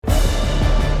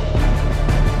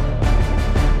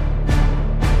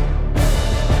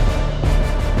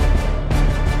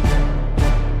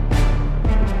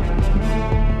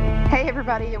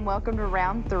everybody, and welcome to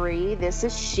round 3. This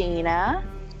is Sheena.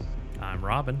 I'm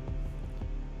Robin.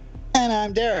 And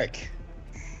I'm Derek.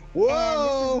 Whoa!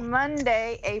 And this is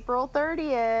Monday, April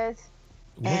 30th.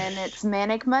 And it's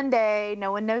Manic Monday.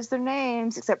 No one knows their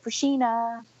names except for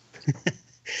Sheena.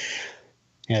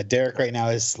 Yeah, Derek right now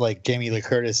is like Jamie Lee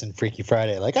Curtis in Freaky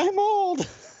Friday. Like, I'm old.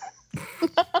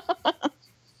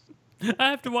 I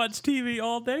have to watch TV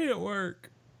all day at work.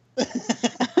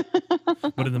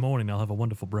 But in the morning, I'll have a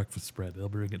wonderful breakfast spread. They'll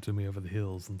bring it to me over the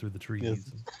hills and through the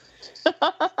trees.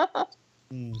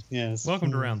 Yes.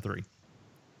 Welcome to round 3.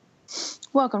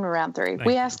 Welcome to round 3. Thank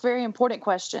we you. ask very important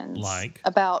questions. Like?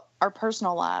 About our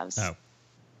personal lives. Oh.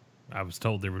 I was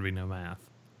told there would be no math.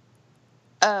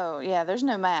 Oh, yeah, there's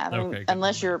no math. Okay,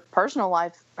 unless your personal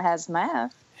life has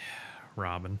math.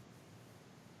 Robin.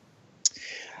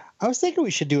 I was thinking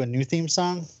we should do a new theme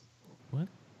song. What?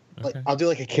 Like, Okay. I'll do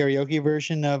like a karaoke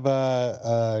version of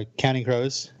Counting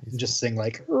Crows. And just sing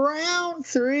like, round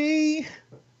 3.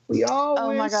 We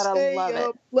always stay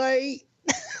up late.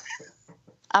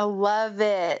 I love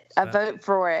it. I vote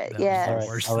for it. Yes. That was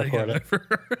the worst thing I've ever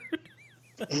heard.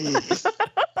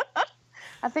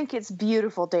 I think it's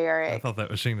beautiful, Derek. I thought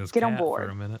that was Sheena's Get cat on board. for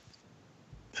a minute.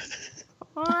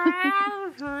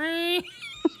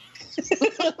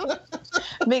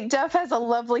 McDuff has a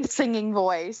lovely singing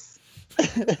voice.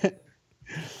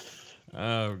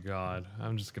 Oh, God.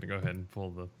 I'm just going to go ahead and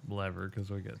pull the lever because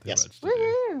we got too much to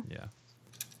Woo-hoo. do. Yeah.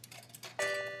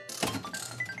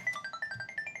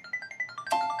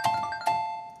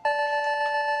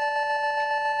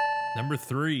 Number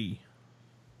 3.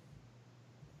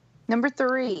 Number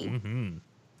 3. Mm-hmm.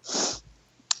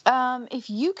 If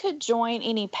you could join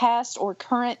any past or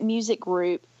current music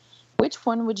group, which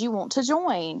one would you want to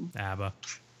join? ABBA.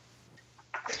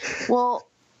 Well,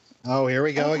 Oh, here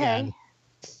we go okay. again.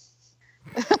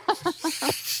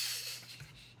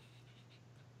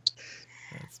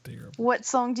 That's terrible. What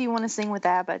song do you want to sing with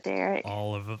ABBA, Derek?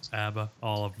 All of ABBA.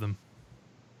 All of them.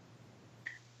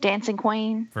 Dancing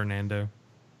Queen? Fernando.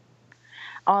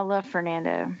 Oh, I love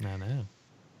Fernando. I know.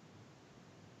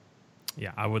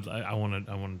 Yeah, I would. I want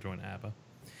to join ABBA.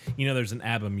 You know, there's an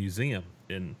ABBA museum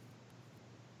in,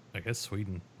 I guess,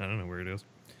 Sweden. I don't know where it is,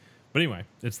 but anyway,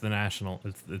 it's the national.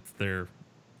 It's their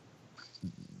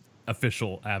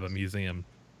official ABBA museum,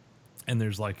 and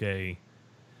there's like a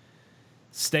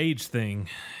stage thing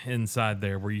inside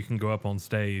there where you can go up on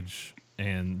stage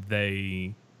and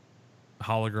they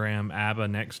hologram ABBA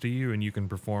next to you, and you can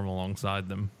perform alongside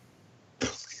them.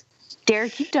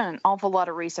 Derek, you've done an awful lot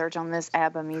of research on this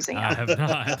ABBA museum. I have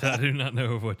not. I do not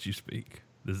know of what you speak.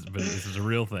 But this is a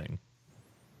real thing.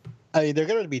 I mean, they're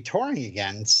going to be touring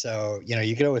again. So,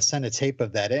 you could always send a tape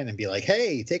of that in and be like,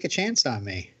 hey, take a chance on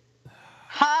me.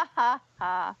 Ha, ha,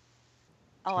 ha.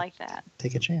 I like that.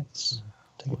 Take a chance.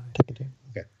 Take a chance.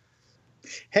 Okay.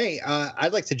 Hey,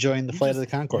 I'd like to join the Flight of the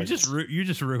Conchords. You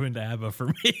just ruined ABBA for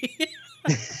me.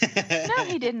 No,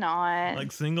 he did not.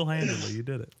 Like single-handedly, you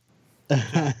did it.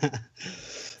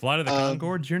 Flight of the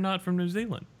Conchords, you're not from New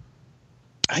Zealand.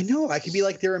 I know. I could be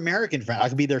like their American friend. I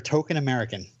could be their token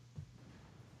American.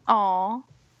 Aw.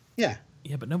 Yeah.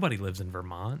 Yeah, but nobody lives in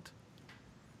Vermont.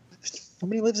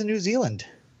 Nobody lives in New Zealand.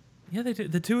 Yeah, they do.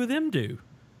 The two of them do.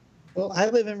 Well, I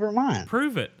live in Vermont.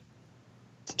 Prove it.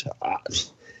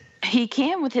 He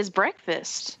can with his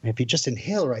breakfast. If you just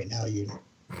inhale right now, you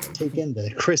take in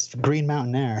the crisp green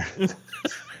mountain air.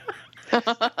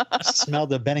 Smell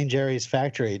the Ben & Jerry's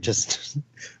factory just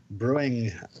brewing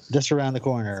just around the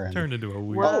corner. And Turned into a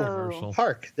weird Whoa. commercial.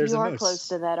 hark, there's you a are moose. close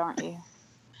to that, aren't you?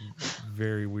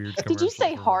 Very weird commercial. Did you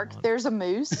say for hark, Vermont. there's a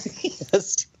moose?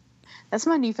 Yes. That's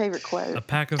my new favorite quote. A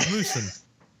pack of moosin.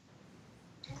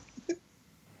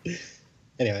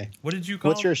 Anyway, What did you call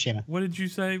what's yours, Sheena? What did you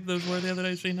say those were the other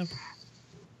day, Sheena?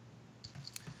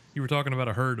 You were talking about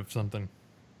a herd of something.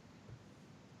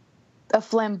 A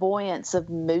flamboyance of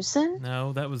moosin?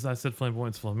 No, I said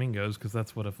flamboyance flamingos because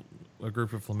that's what a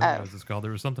group of flamingos is called.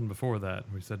 There was something before that.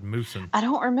 We said moosin. I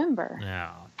don't remember.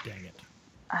 Oh, dang it.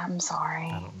 I'm sorry.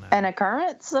 I don't know. An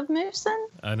occurrence of moosin?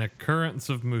 An Occurrence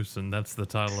of Moosin. That's the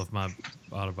title of my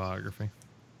autobiography.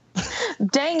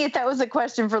 Dang it, that was a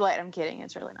question for late. I'm kidding.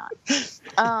 It's really not.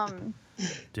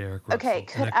 Derek Okay, Russell.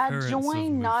 could An I Occurrence of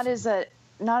join not Moosin.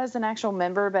 as an actual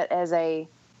member, but as a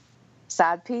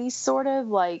side piece, sort of?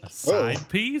 Like, A side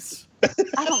piece?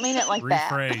 I don't mean it like that.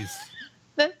 Rephrase.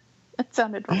 That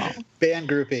sounded wrong. Band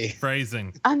groupie.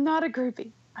 Phrasing. I'm not a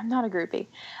groupie.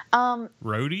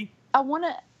 Roadie? I want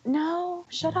to... No,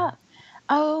 shut up.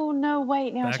 Oh, no,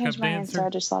 wait. Now I Backup changed my dancer? answer. I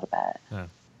just thought about it. Oh.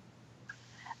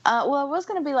 Well, I was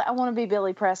going to be like, I want to be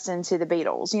Billy Preston to the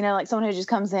Beatles. Like someone who just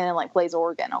comes in and like plays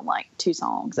organ on like 2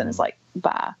 songs and is like,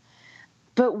 bye.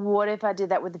 But what if I did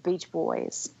that with the Beach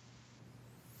Boys?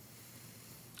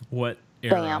 What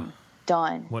era? Bam.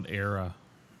 Done. What era?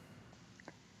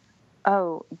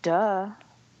 Oh, duh.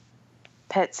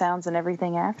 Pet Sounds and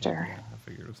everything after. Yeah, I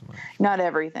figured as much. Not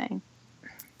everything.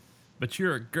 But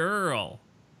you're a girl.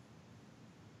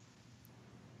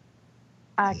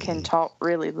 I can talk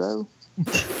really low.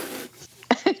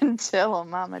 And tell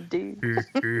them I'm a dude.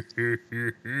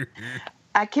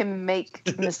 I can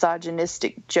make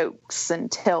misogynistic jokes and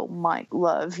tell Mike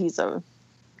Love he's a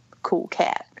cool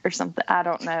cat or something. I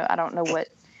don't know. I don't know what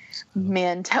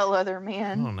men tell other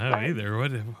men. I don't know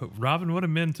either. Robin, what do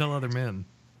men tell other men?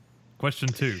 Question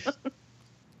 2.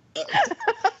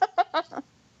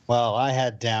 Well, I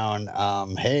had down,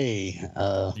 hey.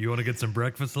 You want to get some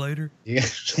breakfast later?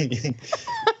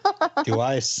 Do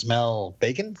I smell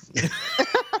bacon?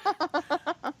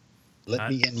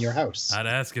 Let me in your house. I'd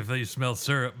ask if you smell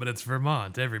syrup, but it's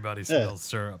Vermont. Everybody smells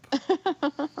syrup.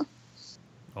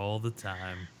 All the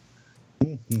time.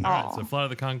 Mm-hmm. All right, so Flight of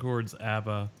the Conchords,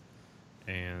 ABBA,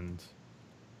 and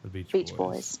the Beach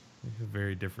Boys.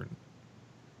 Very different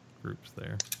groups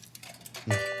there.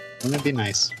 Wouldn't it be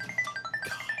nice?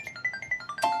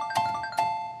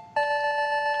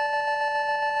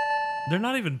 They're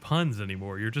not even puns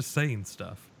anymore. You're just saying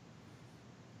stuff.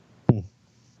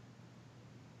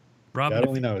 Robin, God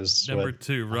only knows. Number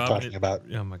 2, I'm Robin. talking about.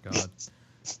 Oh my God.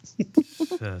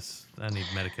 Yes, I need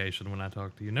medication when I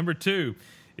talk to you. Number 2,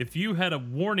 if you had a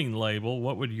warning label,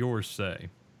 what would yours say?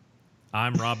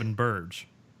 I'm Robin Burge.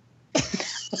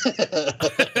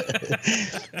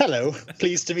 Hello,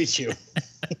 pleased to meet you.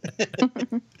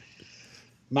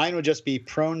 Mine would just be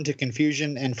prone to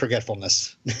confusion and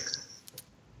forgetfulness.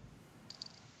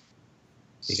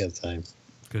 Because I'm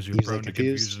you're prone to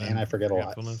confused confusion and I forget a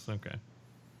lot. Okay.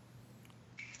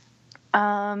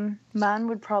 Mine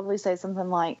would probably say something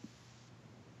like,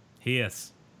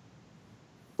 Hiss.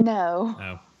 No.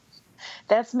 Oh.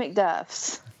 That's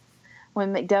McDuff's.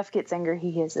 When McDuff gets angry,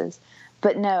 he hisses.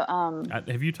 But no,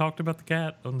 have you talked about the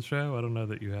cat on the show? I don't know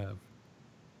that you have.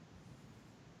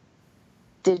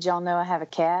 Did y'all know I have a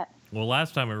cat? Well,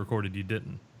 last time I recorded, you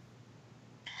didn't.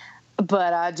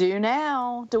 But I do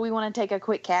now. Do we want to take a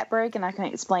quick cat break and I can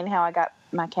explain how I got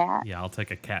my cat? Yeah, I'll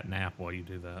take a cat nap while you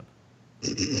do that.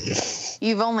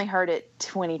 You've only heard it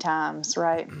 20 times,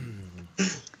 right?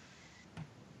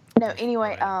 No,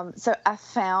 anyway, so I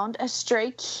found a stray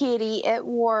kitty at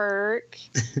work.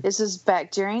 This was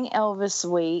back during Elvis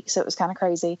week, so it was kind of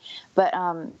crazy. But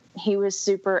he was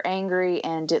super angry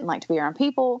and didn't like to be around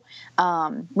people.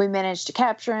 We managed to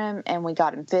capture him, and we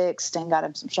got him fixed and got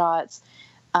him some shots.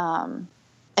 And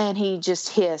he just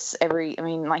hissed he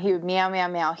would meow, meow,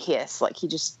 meow, hiss. Like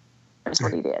that's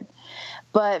what he did.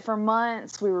 But for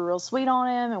months, we were real sweet on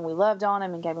him, and we loved on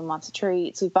him and gave him lots of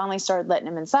treats. We finally started letting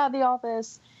him inside the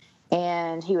office,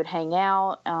 and he would hang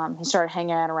out. He started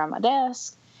hanging out around my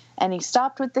desk, and he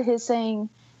stopped with the hissing,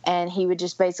 and he would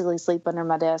just basically sleep under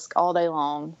my desk all day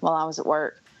long while I was at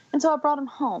work. And so I brought him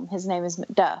home. His name is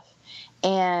McDuff,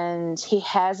 and he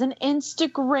has an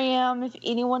Instagram if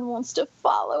anyone wants to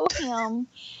follow him.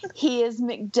 He is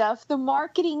McDuff the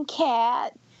Marketing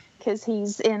Cat, because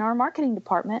he's in our marketing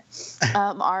department.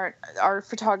 Our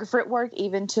photographer at work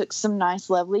even took some nice,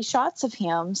 lovely shots of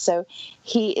him. So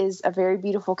he is a very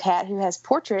beautiful cat who has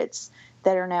portraits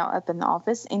that are now up in the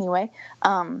office. Anyway,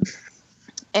 and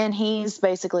he's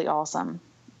basically awesome.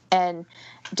 And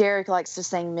Derek likes to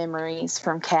sing memories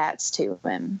from cats to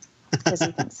him because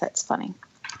he thinks that's funny.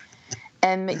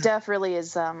 And McDuff really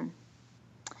is,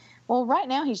 right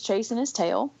now he's chasing his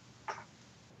tail,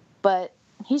 but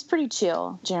he's pretty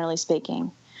chill, generally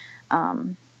speaking.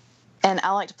 And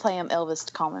I like to play him Elvis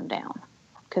to calm him down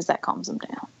because that calms him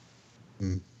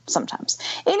down sometimes.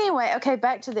 Anyway, okay,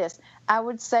 back to this. I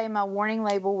would say my warning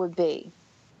label would be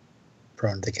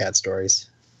prone to cat stories.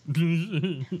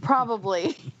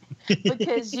 Probably.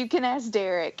 Because you can ask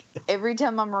Derek. Every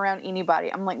time I'm around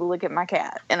anybody, I'm like, look at my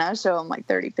cat. And I show him like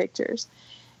 30 pictures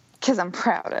because I'm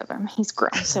proud of him. He's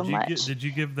grown so much. Did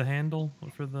you give the handle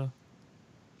for the...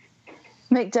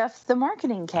 McDuff the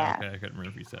Marketing Cat. Okay, I couldn't remember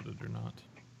if you said it or not.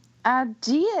 I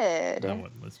did. I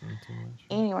wasn't listening too much.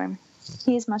 Anyway,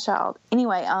 he's my child.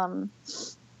 Anyway, what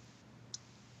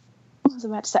was I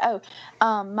about to say?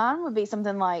 Mine would be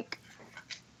something like,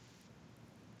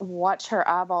 watch her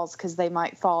eyeballs because they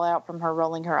might fall out from her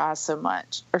rolling her eyes so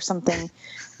much, or something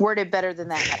worded better than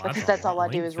that, because that's all I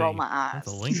do is roll my eyes. That's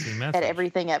a lengthy message. At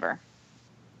everything ever.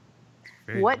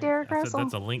 What, Derek Russell?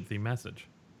 That's a lengthy message.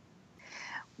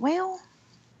 Well,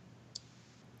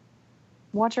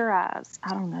 watch her eyes.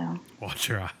 I don't know. Watch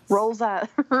her eyes. Rolls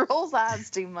eyes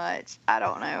too much. I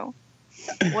don't know.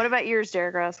 What about yours,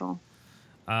 Derek Russell?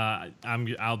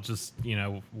 I'll just,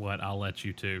 I'll let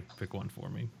you two pick one for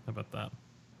me. How about that?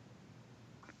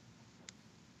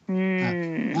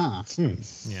 Yeah,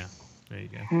 there you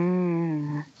go.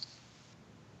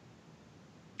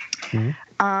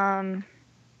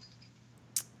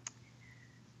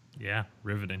 Yeah,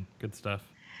 riveting. Good stuff.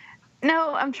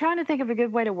 No, I'm trying to think of a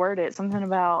good way to word it. Something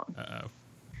about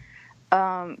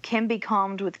can be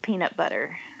calmed with peanut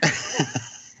butter.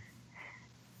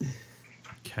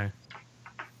 Okay. Is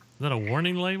that a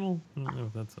warning label? I don't know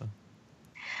if that's a...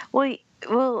 Well,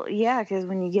 yeah, because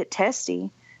when you get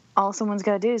testy, all someone's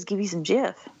got to do is give you some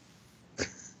Jif.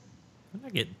 When I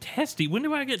get testy? When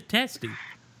do I get testy?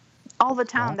 All the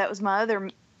time. That was my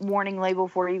other warning label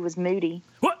for you was moody.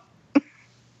 What? All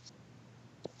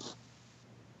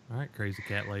right, crazy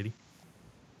cat lady.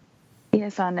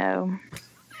 Yes, I know.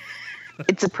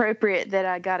 It's appropriate that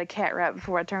I got a cat right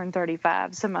before I turned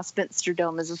 35, so my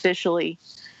spinsterdom is officially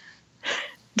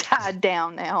died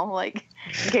down now. Like,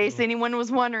 in case anyone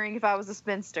was wondering if I was a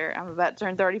spinster, I'm about to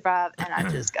turn 35, and I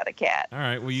just got a cat. All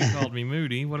right, well, you called me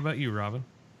moody. What about you, Robin?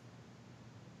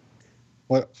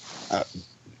 What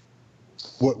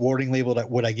warning label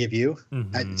would I give you?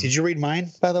 Mm-hmm. Did you read mine,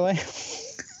 by the way?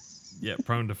 Yeah,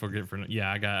 prone to forget.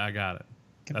 Yeah, I got it.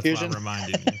 Confusion? That's why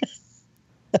I'm reminding you.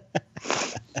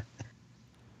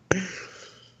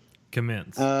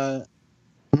 Commence. Go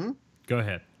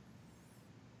ahead.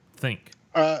 Think.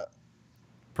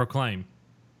 Proclaim.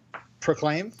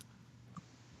 Proclaim.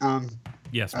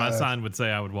 Yes, my sign would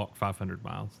say I would walk 500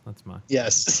 miles. That's my.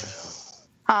 Yes.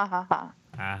 Ha ha ha.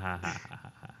 Ha ha ha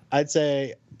ha ha. I'd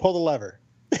say pull the lever.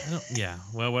 Yeah,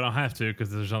 well, we don't have to because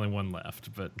there's only one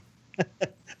left, but.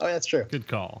 Oh, that's true. Good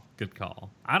call. Good call.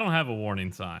 I don't have a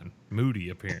warning sign. Moody,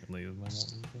 apparently, is my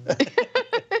warning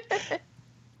sign.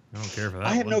 I don't care for that.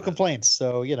 I have no complaints,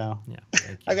 so Yeah.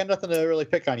 I got nothing to really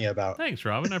pick on you about. Thanks,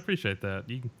 Robin. I appreciate that.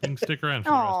 You can stick around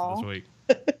for the rest of this week.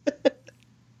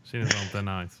 Seen it on thin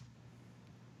ice.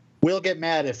 We'll get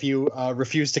mad if you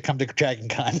refuse to come to Dragon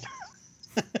Con.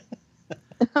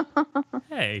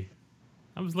 Hey,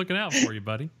 I was looking out for you,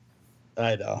 buddy.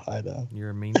 I know.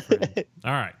 You're a mean friend.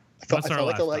 All right. I felt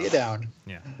like I let you down.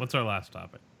 Yeah. What's our last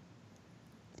topic?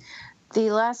 The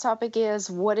last topic is,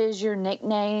 what is your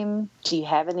nickname? Do you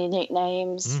have any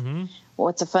nicknames? Mm-hmm.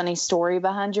 What's a funny story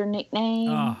behind your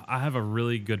nickname? I have a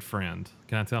really good friend.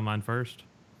 Can I tell mine first?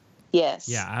 Yes.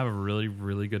 Yeah, I have a really,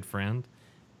 really good friend.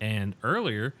 And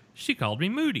earlier, she called me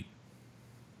Moody.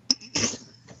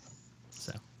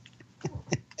 So.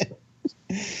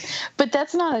 But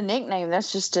that's not a nickname.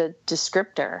 That's just a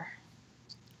descriptor.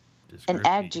 An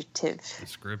adjective.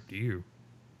 Descript you.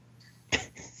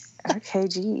 Okay,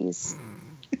 geez.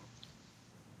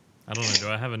 I don't know. Do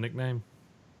I have a nickname?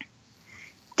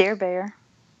 Dare Bear.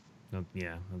 No,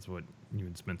 yeah, that's what you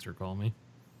and Spencer call me.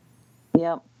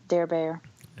 Yep, Dare Bear.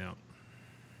 Yeah.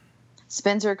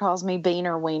 Spencer calls me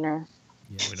Beaner Wiener.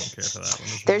 Yeah, we don't care for that one.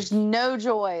 There's no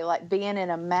joy like being in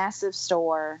a massive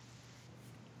store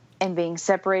and being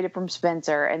separated from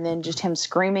Spencer and then just him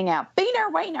screaming out,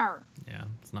 Beaner Wiener! Yeah,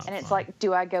 it's not And it's fun. like,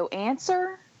 do I go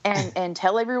answer and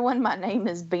tell everyone my name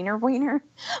is Beaner Wiener?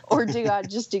 Or do I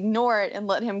just ignore it and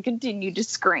let him continue to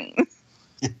scream?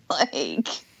 Like...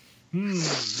 When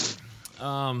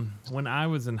I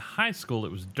was in high school,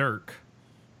 it was Dirk.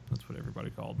 That's what everybody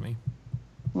called me.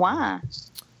 Why?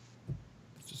 It's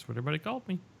just what everybody called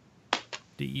me.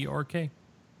 D-E-R-K.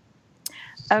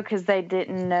 Oh, because they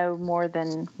didn't know more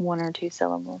than one or two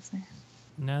syllables there.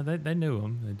 No, they knew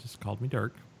him. They just called me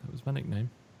Dirk. That was my nickname.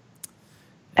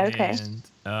 Okay.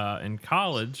 And in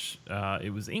college,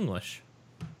 it was English.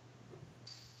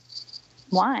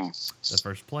 Why? The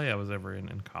first play I was ever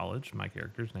in college, my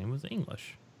character's name was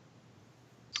English.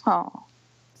 Oh.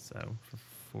 So for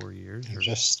 4 years, You're or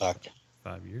just stuck.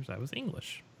 5 years, I was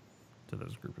English to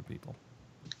those group of people.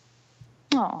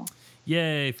 Oh.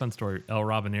 Yay, fun story. El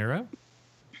Robinero.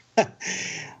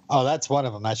 Oh, that's one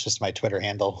of them. That's just my Twitter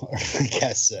handle, I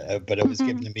guess. But it was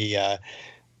given to me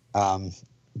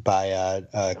by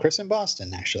Chris in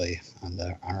Boston, actually, on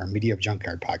our Media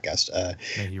Junkyard podcast.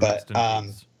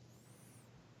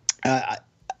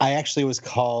 I actually was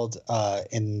called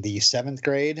in the 7th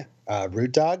grade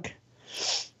Rude Dog.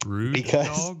 Rude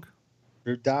Dog?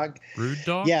 Rude Dog? Rude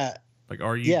Dog? Yeah. Like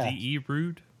R-U-D-E,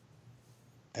 Rude?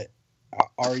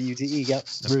 R-U-D-E, yep.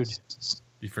 Rude.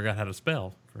 You forgot how to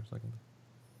spell for a second.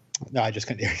 No, I just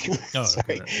couldn't hear you. Oh,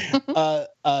 sorry. Okay.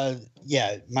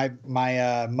 Yeah, my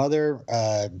mother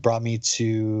brought me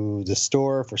to the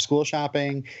store for school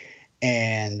shopping,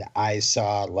 and I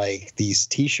saw like these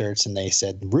T-shirts, and they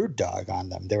said "Rude Dog" on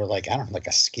them. They were like, I don't know, like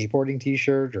a skateboarding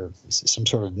T-shirt or some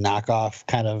sort of knockoff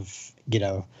kind of,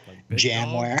 Like Big jam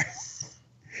Dog? wear.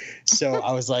 So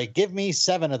I was like, give me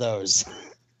 7 of those.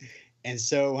 And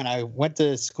so when I went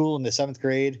to school in the 7th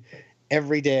grade,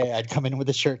 every day I'd come in with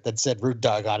a shirt that said Rude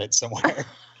Dog on it somewhere.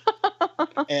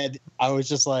 And I was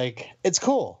just like, it's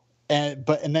cool. And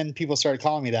then people started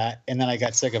calling me that, and then I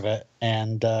got sick of it.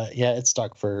 And it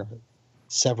stuck for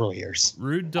several years.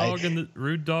 Rude Dog and the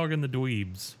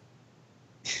Dweebs.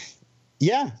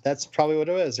 Yeah, that's probably what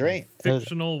it was, right?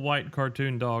 Fictional white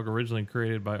cartoon dog originally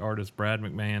created by artist Brad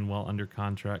McMahon while under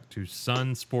contract to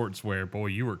Sun Sportswear. Boy,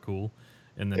 you were cool.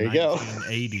 In the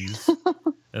 1980s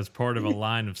as part of a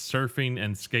line of surfing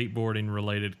and skateboarding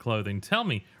related clothing. Tell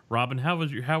me, Robin, how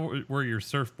were your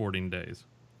surfboarding days?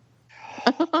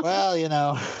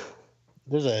 Well,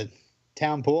 there's a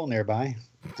town pool nearby.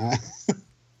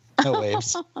 No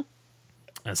waves.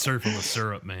 I surf on the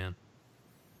syrup, man.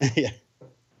 Yeah.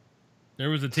 There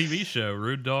was a TV show,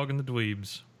 Rude Dog and the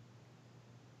Dweebs.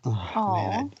 Oh,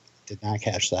 man, I did not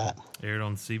catch that. Aired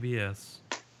on CBS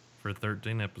for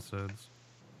 13 episodes.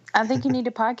 I think you need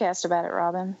a podcast about it,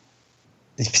 Robin.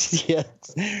 Yeah.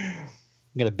 I'm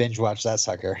going to binge watch that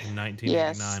sucker. 1989.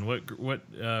 Yes. What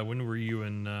when were you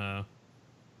in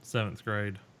 7th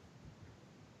grade?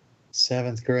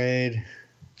 7th grade.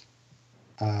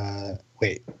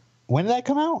 Wait, when did that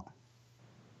come out?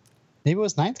 Maybe it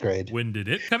was 9th grade. When did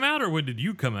it come out, or when did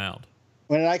you come out?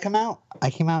 When did I come out? I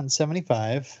came out in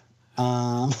 75.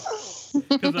 Because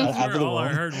that's where all I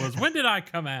heard was, when did I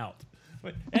come out?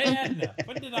 Hey, Edna,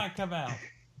 when did I come out?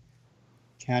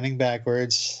 Counting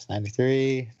backwards,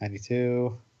 93,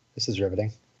 92. This is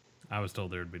riveting. I was told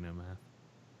there would be no math.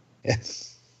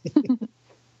 Yes.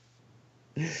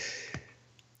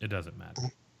 It doesn't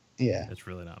matter. Yeah. It's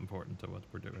really not important to what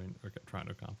we're doing or trying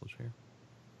to accomplish here.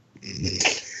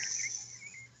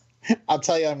 I'll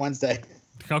tell you on Wednesday.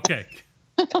 Okay.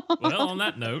 Well, on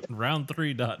that note,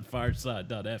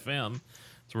 round3.fireside.fm is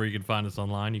where you can find us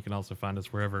online. You can also find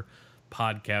us wherever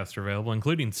podcasts are available,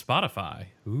 including Spotify.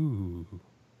 Ooh.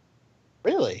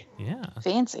 Really? Yeah.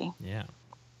 Fancy. Yeah.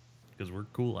 Because we're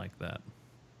cool like that.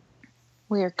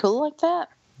 We are cool like that?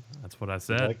 That's what I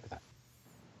said. Like that.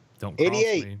 Don't cross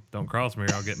 88. me. Don't cross me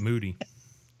or I'll get moody.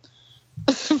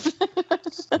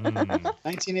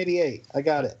 1988. I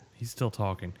got it. He's still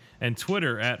talking. And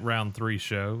Twitter at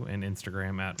Round3Show and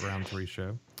Instagram at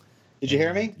Round3Show. Did you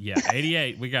hear me? Yeah,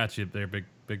 88. We got you there, big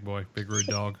boy, big rude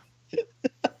dog. All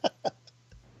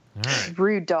right.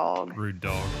 Rude dog. Rude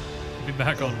dog. We'll be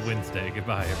back on Wednesday.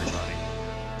 Goodbye, everybody.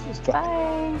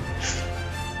 Bye.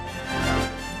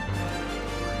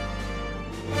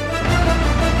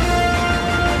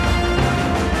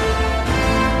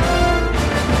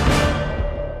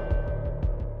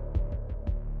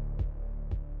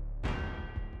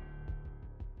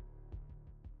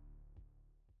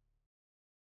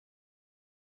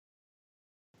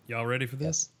 Y'all ready for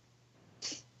this?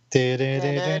 Is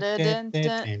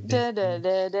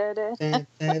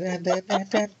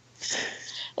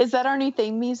that our new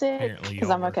theme music? Because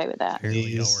I'm okay with that. Apparently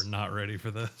y'all were not ready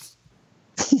for this.